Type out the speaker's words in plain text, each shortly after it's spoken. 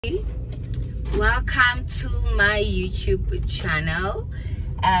Welcome to my YouTube channel.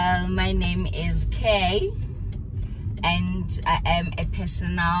 My name is Kay and I am a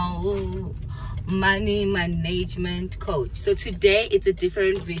personal money management coach. So today it's a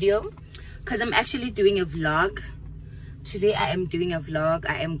different video because I'm actually doing a vlog. Today I am doing a vlog.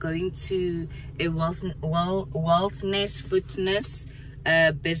 I am going to a wellness fitness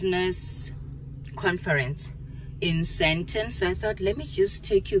business conference in Sandton. So I thought, let me just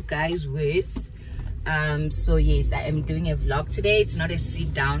take you guys with. So yes, I am doing a vlog today. It's not a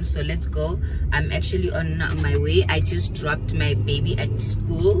sit down, so let's go. I'm actually on my way. I just dropped my baby at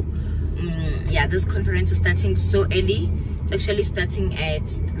school. Yeah, this conference is starting so early. It's actually starting at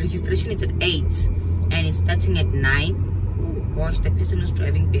registration. It's at 8 and it's starting at 9. Oh gosh, the person is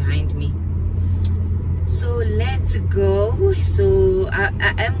driving behind me. So let's go. So I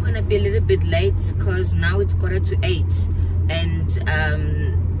am gonna be a little bit late because now it's 7:45 and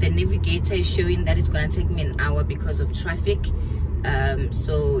the navigator is showing that it's gonna take me an hour because of traffic.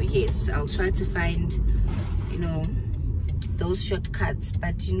 So yes, I'll try to find, you know, those shortcuts,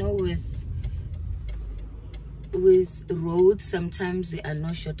 but you know, with roads sometimes there are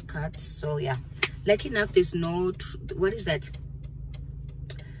no shortcuts. So yeah, lucky enough there's no what is that,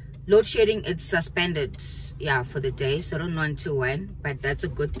 load shedding. It's suspended, yeah, for the day, so I don't know until when, but that's a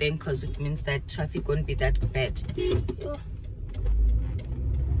good thing because it means that traffic won't be that bad. Oh.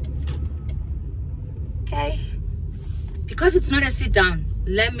 Okay, because it's not a sit down,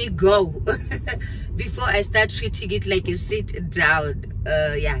 let me go before I start treating it like a sit down.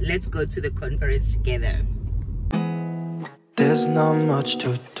 Yeah, let's go to the conference together. There's not much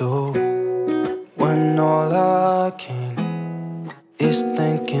to do when all I can is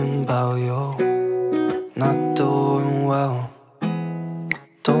thinking about you. Not doing well,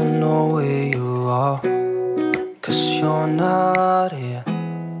 don't know where you are, 'cause you're not here.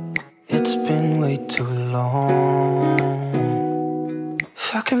 It's been way too long.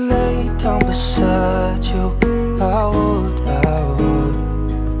 If I could lay down beside you, I would.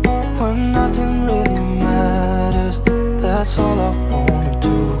 When nothing really matters, that's all I wanna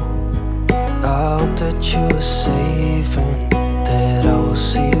do. I hope that you are safe and that I will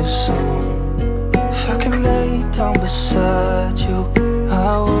see you soon. If I could lay down beside you,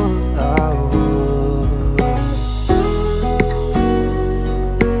 I would.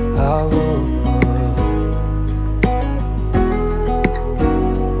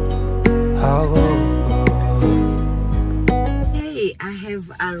 Hey, I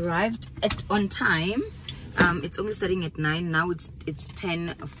have arrived on time. It's only starting at 9 now. It's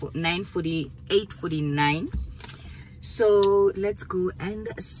 8:49. So let's go and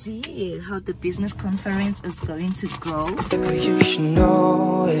see how the business conference is going to go. You should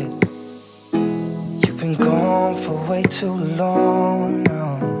know it. You've been gone for way too long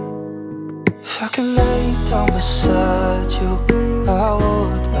now. If I could lay down beside you, I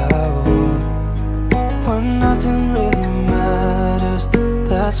would. When nothing really matters,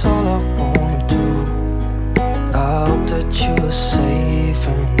 that's all I wanna do. I hope that you are safe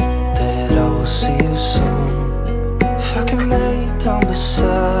and that I will see you soon. If I could lay down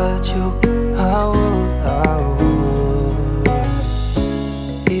beside you, I would.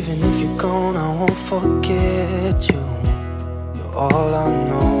 Even if you're gone, I won't forget you. You're all I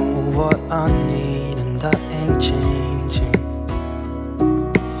know, what I need, and that ain't changing.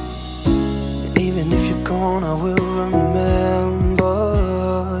 And even if you're gone, I will remember.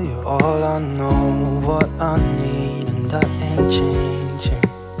 You're all I know, what I need, and that ain't changing.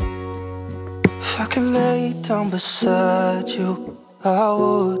 If I could lay down beside you, I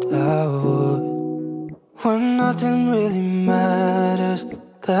would. When nothing really matters,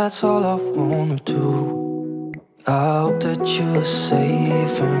 that's all I wanna do. I hope that you are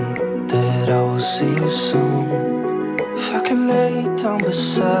safe and that I will see you soon. If I could lay down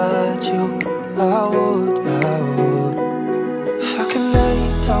beside you, I would. If I could lay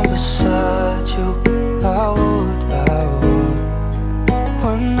down beside you, I would.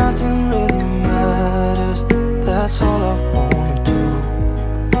 When nothing really matters, that's all I wanna do.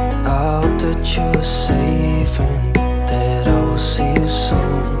 I hope that you are safe and that I will see you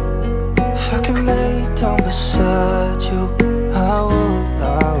soon. If I could lay down beside you, I would.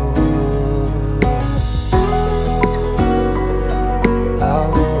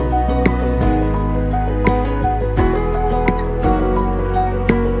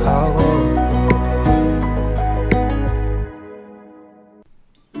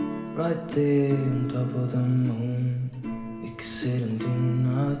 Right there on top of the moon, we could sit and do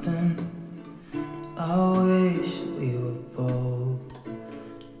nothing. I wish we were bold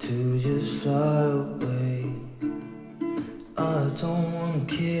to just fly away. I don't wanna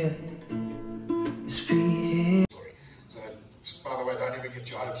keep care. Just be here. Sorry. So, just by the way, don't ever get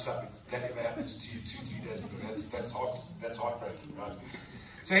your hopes up if that ever happens to you 2-3 days because that's heartbreaking, right?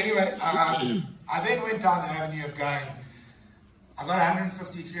 So anyway, I then went down the avenue of going, I got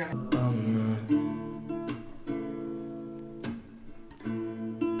 150, 300.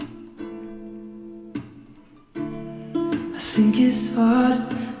 I think it's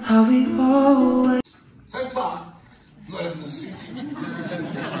hard how we always. Same time, you got in the suit.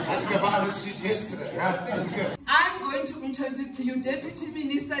 Let's go buy the suit yesterday, right? Things are good. I'm going to introduce to you Deputy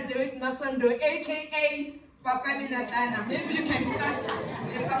Minister David Masondo, aka Papa Minatana. Maybe you can start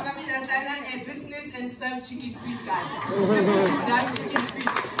Papa Minatana, a business and serve chicken feet, guys. Love chicken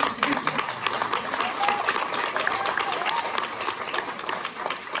feet.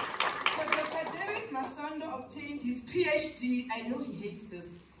 So Dr. David Masondo obtained his PhD. I know he hates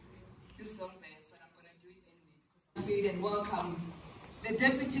this long mess, but I'm going to do it anyway. And welcome the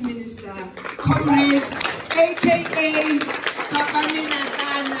Deputy Minister, Comrade, aka Papa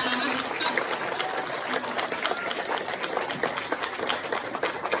Minatana.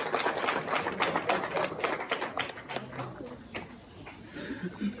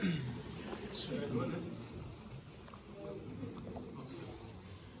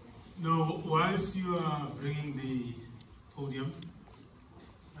 Now, whilst you are bringing the podium,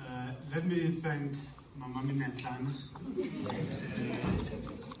 let me thank Mama Minatana.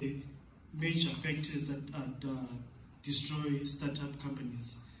 Major factors that destroy startup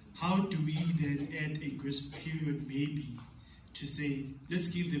companies. How do we then add a grace period maybe to say, let's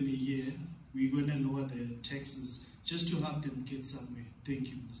give them a year, we're going to lower their taxes just to help them get somewhere? Thank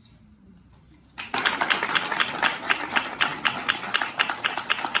you, Mr.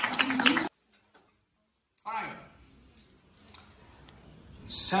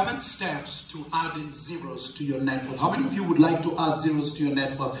 7 steps to adding zeros to your net worth. How many of you would like to add zeros to your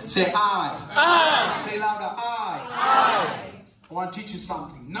net worth? Say I. Aye. Say louder, I. Aye. I want to teach you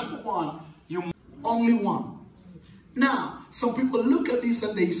something. Number 1, you only one. Now, some people look at this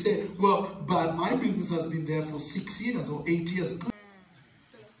and they say, well, but my business has been there for 6 years or 8 years.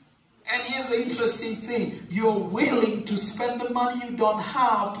 And here's the interesting thing. You're willing to spend the money you don't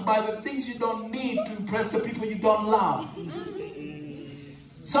have to buy the things you don't need to impress the people you don't love.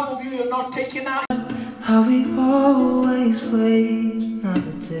 Some of you are not taking out. How we always wait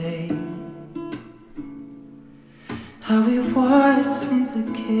another day. How we watch things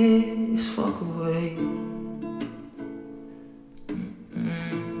that kids walk away.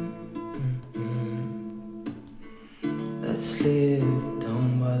 Let's live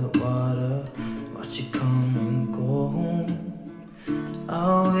down by the water, watch it come and go home. I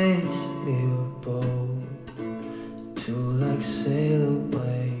wish we were bold to like sail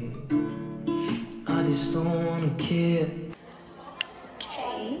away. I just don't wanna care.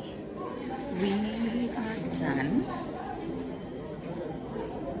 Okay, we are done.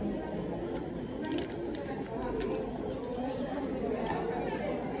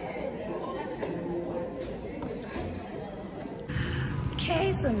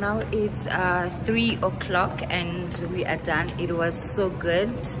 Okay, so now it's 3 o'clock and we are done. It was so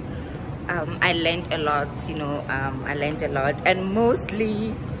good. I learned a lot, you know. I learned a lot, and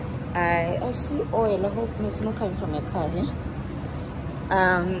mostly I see oil. I hope it's not coming from your car,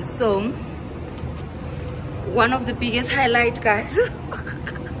 eh? So one of the biggest highlight, guys,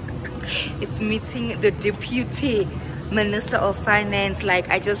 it's meeting the Deputy Minister of Finance. Like,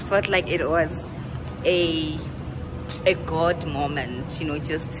 I just felt like it was a God moment, you know,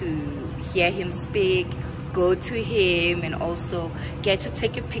 just to hear him speak, go to him, and also get to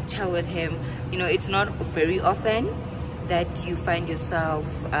take a picture with him. You know, it's not very often that you find yourself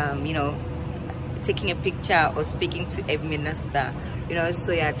you know, taking a picture or speaking to a minister, you know.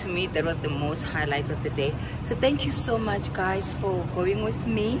 So yeah, to me that was the most highlight of the day. So thank you so much, guys, for going with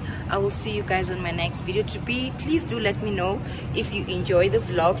me. I will see you guys on my next video. Please do let me know if you enjoy the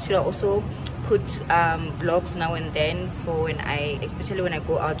vlogs. Should I also put vlogs now and then for when especially when I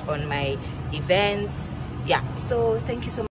go out on my events? Yeah, so thank you so much.